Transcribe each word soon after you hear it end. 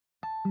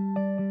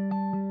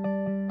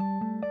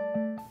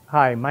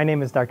Hi, my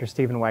name is Dr.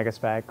 Stephen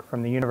Waguespack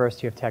from the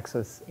University of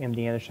Texas MD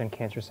Anderson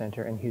Cancer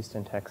Center in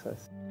Houston,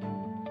 Texas.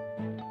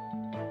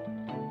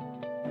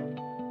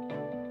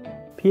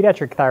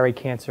 Pediatric thyroid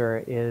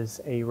cancer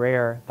is a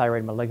rare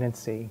thyroid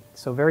malignancy,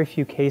 so very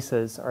few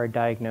cases are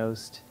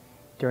diagnosed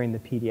during the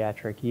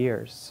pediatric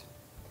years.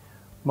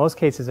 Most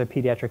cases of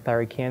pediatric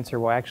thyroid cancer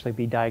will actually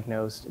be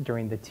diagnosed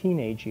during the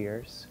teenage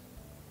years.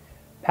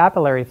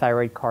 Papillary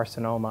thyroid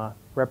carcinoma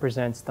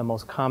represents the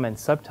most common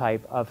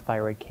subtype of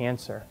thyroid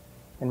cancer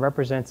and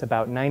represents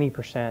about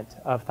 90%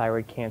 of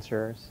thyroid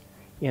cancers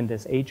in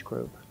this age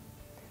group.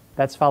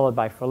 That's followed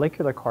by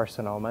follicular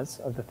carcinomas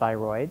of the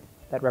thyroid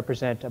that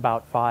represent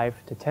about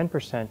 5 to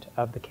 10%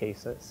 of the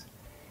cases.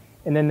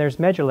 And then there's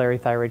medullary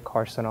thyroid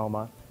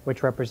carcinoma,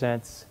 which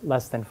represents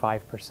less than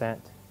 5%.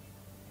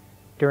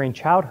 During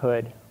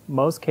childhood,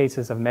 most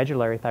cases of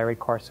medullary thyroid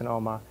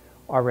carcinoma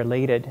are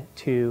related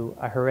to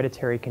a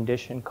hereditary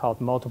condition called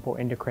multiple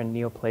endocrine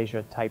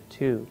neoplasia type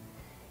 2,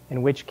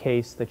 in which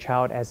case the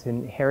child has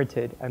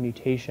inherited a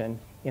mutation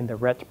in the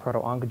RET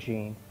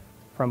proto-oncogene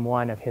from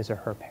one of his or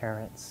her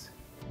parents.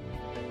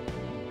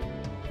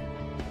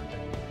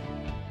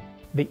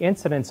 The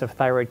incidence of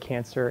thyroid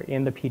cancer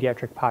in the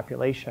pediatric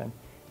population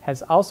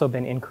has also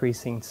been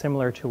increasing,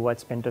 similar to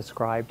what's been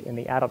described in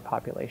the adult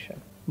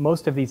population.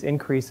 Most of these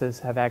increases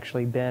have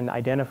actually been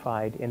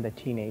identified in the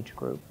teenage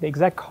group. The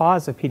exact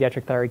cause of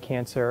pediatric thyroid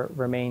cancer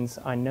remains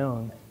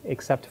unknown,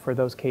 except for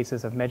those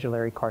cases of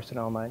medullary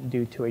carcinoma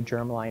due to a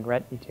germline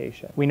RET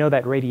mutation. We know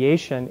that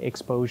radiation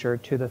exposure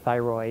to the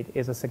thyroid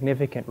is a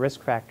significant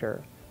risk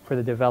factor for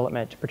the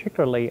development,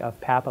 particularly of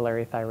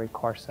papillary thyroid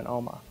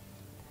carcinoma.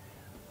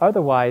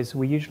 Otherwise,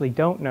 we usually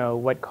don't know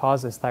what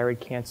causes thyroid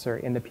cancer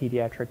in the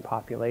pediatric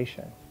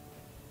population.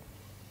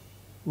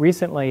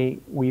 Recently,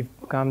 we've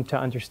come to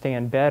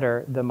understand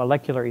better the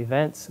molecular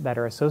events that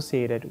are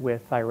associated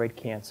with thyroid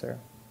cancer.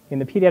 In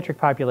the pediatric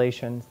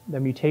population,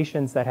 the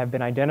mutations that have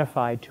been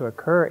identified to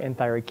occur in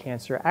thyroid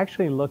cancer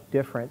actually look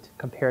different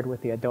compared with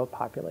the adult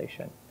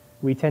population.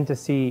 We tend to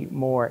see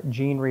more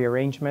gene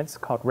rearrangements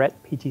called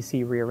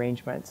RET-PTC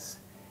rearrangements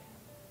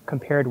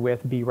compared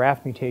with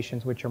BRAF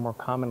mutations, which are more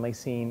commonly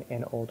seen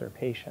in older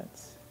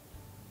patients.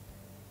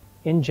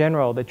 In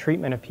general, the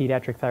treatment of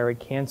pediatric thyroid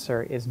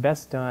cancer is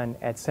best done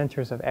at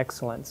centers of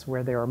excellence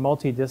where there are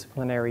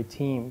multidisciplinary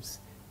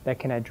teams that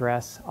can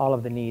address all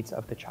of the needs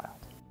of the child.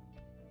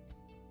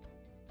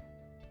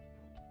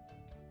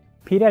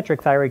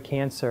 Pediatric thyroid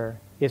cancer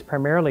is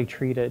primarily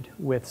treated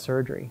with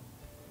surgery,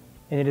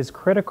 and it is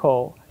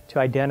critical to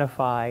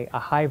identify a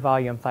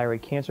high-volume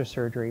thyroid cancer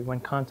surgery when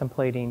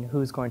contemplating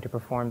who's going to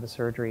perform the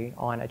surgery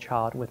on a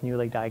child with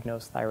newly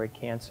diagnosed thyroid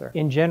cancer.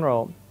 In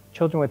general,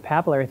 children with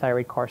papillary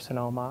thyroid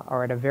carcinoma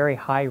are at a very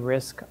high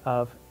risk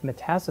of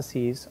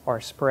metastases or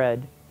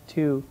spread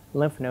to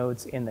lymph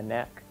nodes in the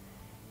neck.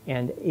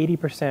 And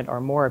 80% or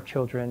more of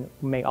children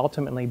may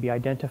ultimately be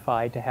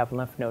identified to have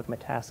lymph node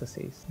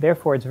metastases.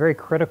 Therefore, it's very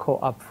critical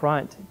up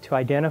front to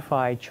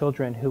identify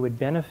children who would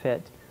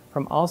benefit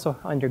from also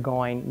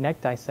undergoing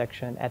neck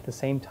dissection at the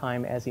same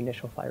time as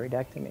initial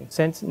thyroidectomy.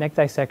 Since neck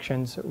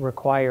dissections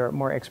require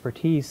more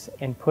expertise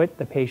and put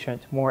the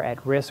patient more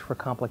at risk for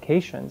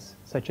complications,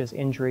 such as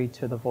injury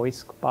to the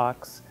voice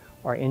box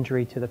or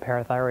injury to the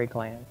parathyroid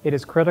gland, it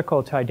is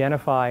critical to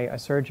identify a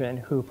surgeon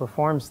who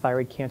performs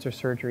thyroid cancer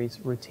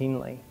surgeries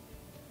routinely.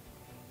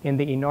 In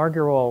the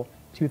inaugural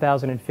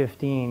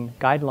 2015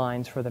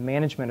 guidelines for the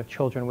management of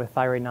children with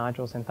thyroid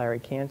nodules and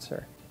thyroid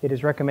cancer, it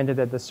is recommended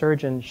that the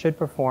surgeon should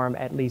perform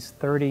at least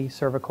 30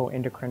 cervical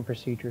endocrine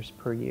procedures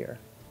per year.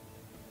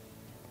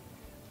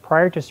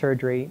 Prior to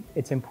surgery,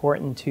 it's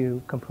important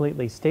to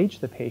completely stage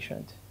the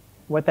patient.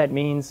 What that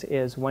means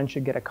is one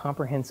should get a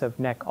comprehensive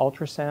neck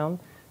ultrasound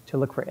to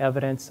look for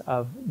evidence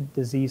of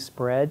disease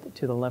spread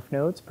to the lymph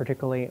nodes,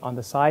 particularly on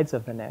the sides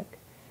of the neck.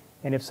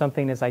 And if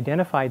something is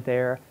identified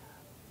there,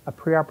 a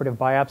preoperative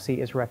biopsy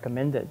is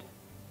recommended.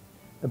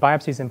 The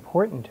biopsy is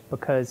important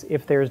because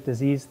if there's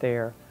disease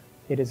there,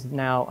 it is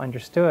now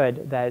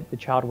understood that the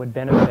child would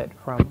benefit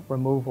from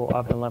removal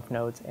of the lymph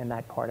nodes in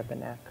that part of the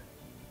neck.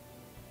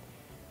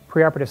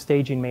 Preoperative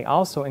staging may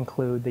also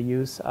include the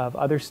use of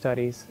other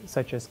studies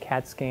such as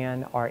CAT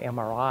scan or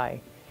MRI,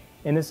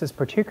 and this is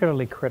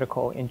particularly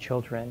critical in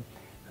children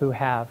who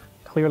have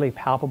clearly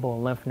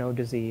palpable lymph node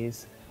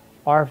disease,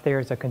 or if there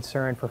is a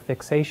concern for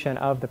fixation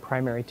of the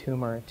primary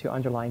tumor to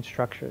underlying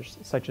structures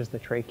such as the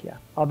trachea.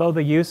 Although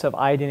the use of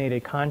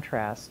iodinated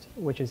contrast,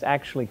 which is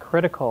actually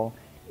critical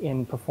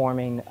in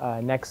performing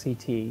neck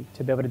CT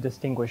to be able to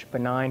distinguish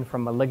benign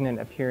from malignant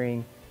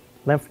appearing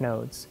lymph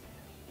nodes,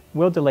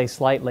 will delay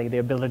slightly the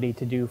ability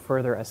to do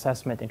further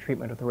assessment and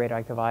treatment with the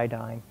radioactive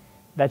iodine.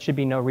 That should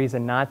be no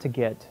reason not to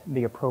get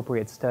the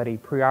appropriate study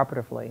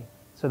preoperatively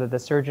so that the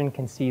surgeon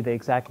can see the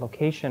exact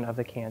location of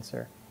the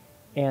cancer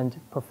and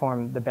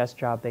perform the best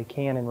job they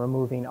can in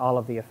removing all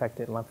of the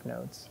affected lymph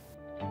nodes.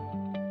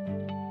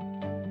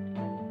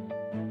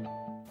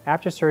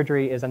 After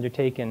surgery is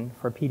undertaken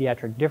for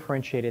pediatric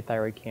differentiated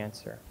thyroid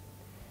cancer,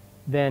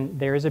 then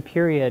there is a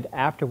period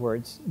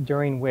afterwards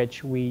during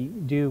which we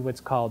do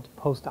what's called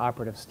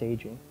post-operative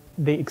staging.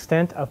 The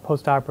extent of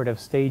post-operative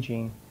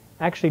staging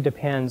actually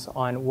depends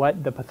on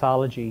what the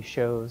pathology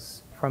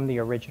shows from the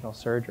original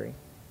surgery.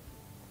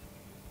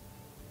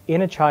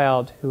 In a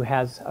child who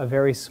has a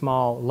very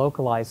small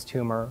localized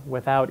tumor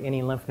without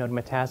any lymph node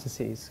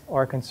metastases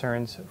or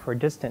concerns for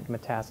distant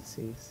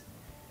metastases,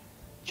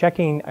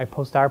 checking a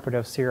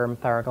postoperative serum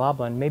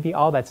thyroglobulin may be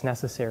all that's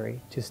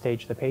necessary to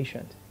stage the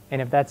patient.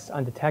 And if that's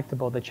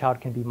undetectable, the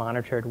child can be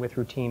monitored with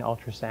routine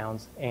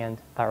ultrasounds and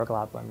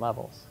thyroglobulin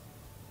levels.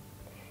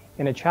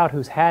 In a child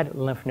who's had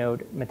lymph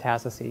node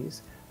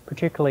metastases,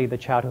 particularly the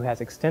child who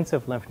has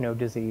extensive lymph node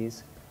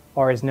disease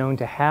or is known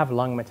to have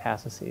lung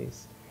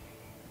metastases,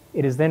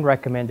 it is then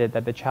recommended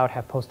that the child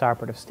have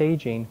postoperative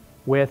staging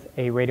with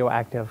a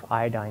radioactive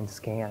iodine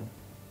scan.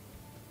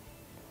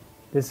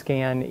 This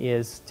scan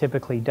is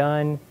typically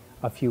done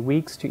a few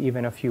weeks to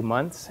even a few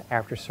months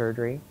after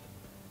surgery.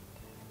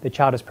 The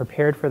child is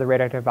prepared for the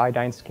radioactive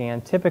iodine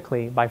scan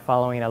typically by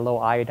following a low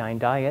iodine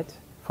diet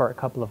for a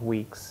couple of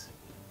weeks.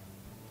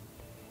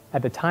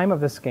 At the time of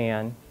the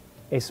scan,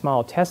 a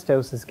small test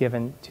dose is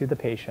given to the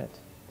patient,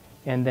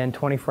 and then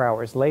 24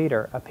 hours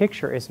later, a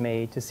picture is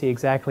made to see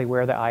exactly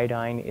where the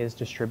iodine is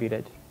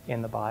distributed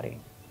in the body.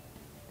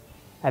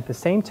 At the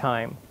same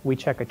time, we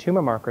check a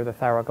tumor marker, the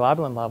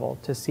thyroglobulin level,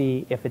 to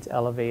see if it's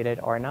elevated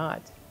or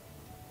not,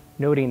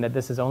 noting that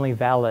this is only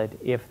valid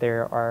if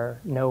there are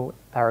no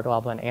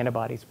thyroglobulin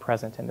antibodies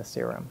present in the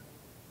serum.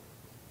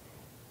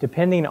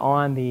 Depending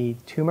on the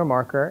tumor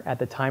marker at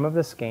the time of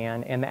the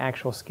scan and the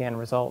actual scan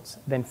results,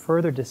 then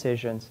further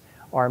decisions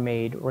are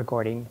made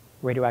regarding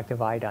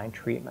radioactive iodine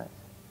treatment.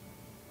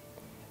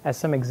 As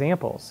some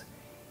examples,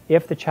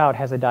 if the child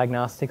has a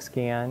diagnostic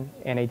scan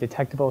and a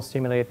detectable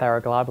stimulated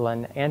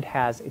thyroglobulin and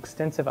has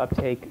extensive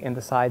uptake in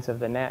the sides of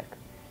the neck,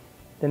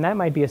 then that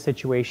might be a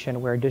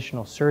situation where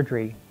additional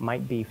surgery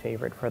might be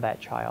favored for that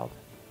child.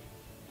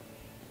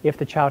 If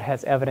the child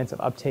has evidence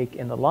of uptake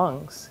in the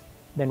lungs,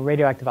 then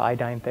radioactive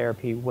iodine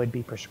therapy would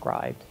be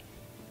prescribed.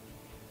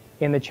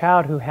 In the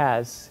child who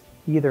has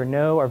either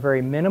no or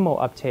very minimal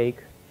uptake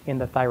in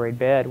the thyroid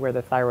bed where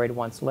the thyroid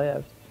once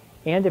lived,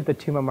 and if the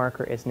tumor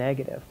marker is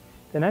negative,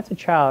 then that's a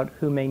child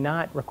who may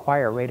not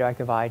require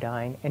radioactive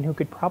iodine and who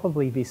could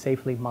probably be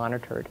safely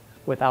monitored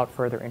without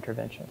further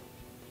intervention.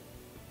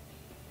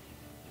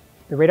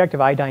 The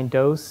radioactive iodine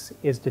dose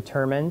is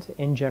determined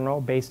in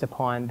general based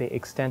upon the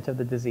extent of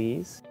the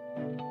disease.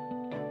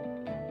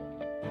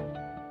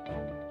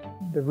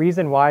 The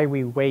reason why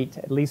we wait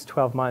at least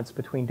 12 months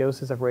between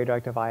doses of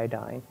radioactive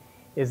iodine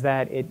is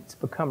that it's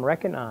become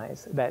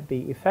recognized that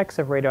the effects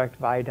of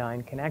radioactive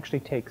iodine can actually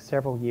take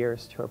several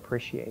years to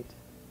appreciate.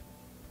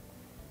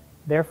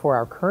 Therefore,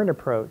 our current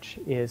approach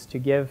is to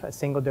give a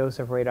single dose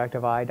of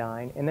radioactive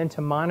iodine and then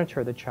to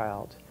monitor the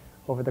child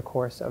over the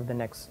course of the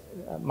next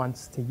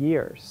months to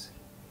years.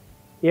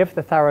 If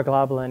the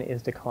thyroglobulin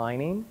is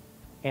declining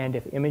and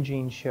if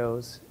imaging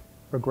shows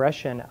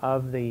regression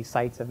of the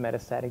sites of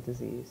metastatic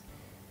disease,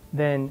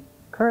 then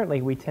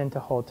currently we tend to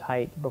hold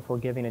tight before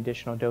giving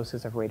additional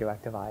doses of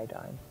radioactive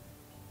iodine.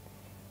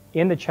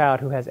 In the child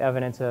who has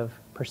evidence of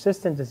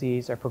persistent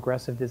disease or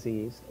progressive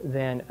disease,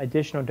 then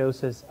additional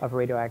doses of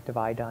radioactive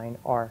iodine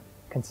are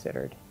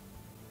considered.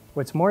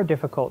 What's more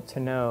difficult to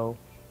know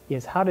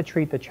is how to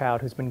treat the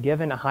child who's been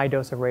given a high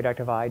dose of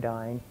radioactive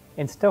iodine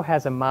and still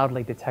has a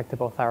mildly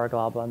detectable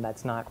thyroglobulin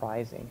that's not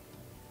rising.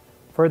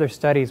 Further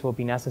studies will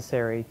be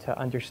necessary to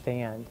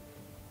understand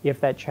if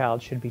that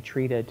child should be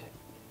treated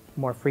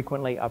more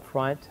frequently up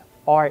front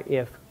or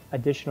if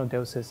additional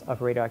doses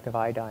of radioactive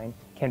iodine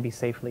can be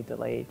safely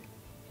delayed.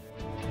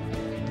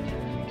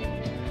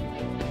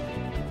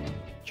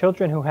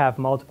 Children who have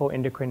multiple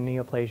endocrine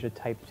neoplasia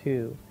type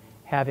 2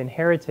 have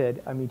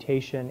inherited a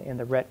mutation in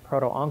the RET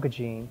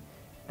proto-oncogene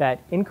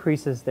that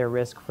increases their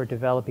risk for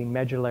developing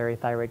medullary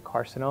thyroid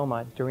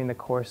carcinoma during the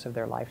course of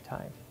their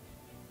lifetime.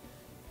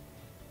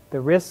 The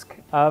risk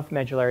of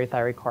medullary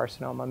thyroid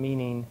carcinoma,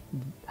 meaning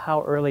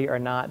how early or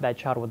not that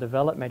child will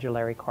develop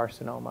medullary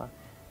carcinoma,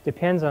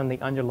 depends on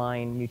the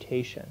underlying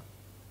mutation.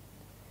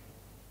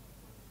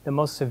 The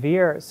most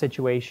severe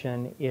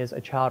situation is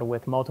a child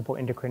with multiple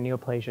endocrine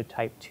neoplasia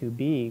type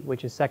 2B,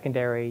 which is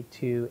secondary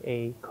to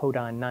a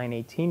codon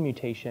 918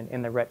 mutation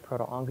in the RET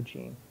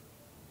proto-oncogene.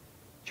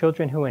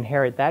 Children who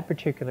inherit that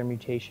particular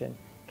mutation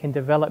can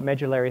develop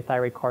medullary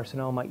thyroid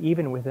carcinoma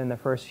even within the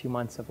first few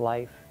months of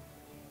life.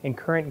 And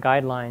current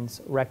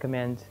guidelines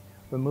recommend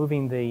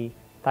removing the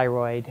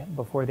thyroid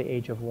before the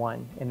age of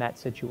 1 in that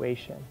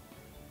situation.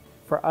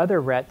 For other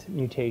RET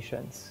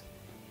mutations,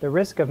 the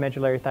risk of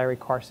medullary thyroid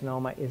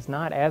carcinoma is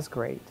not as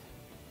great,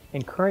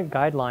 and current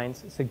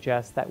guidelines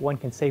suggest that one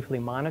can safely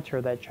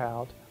monitor that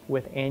child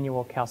with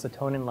annual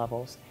calcitonin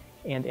levels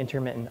and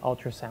intermittent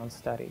ultrasound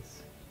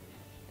studies.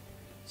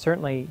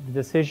 Certainly, the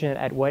decision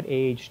at what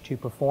age to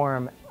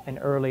perform an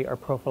early or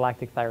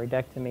prophylactic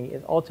thyroidectomy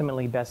is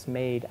ultimately best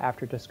made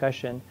after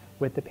discussion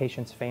with the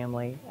patient's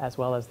family as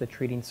well as the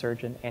treating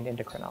surgeon and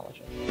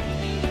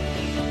endocrinologist.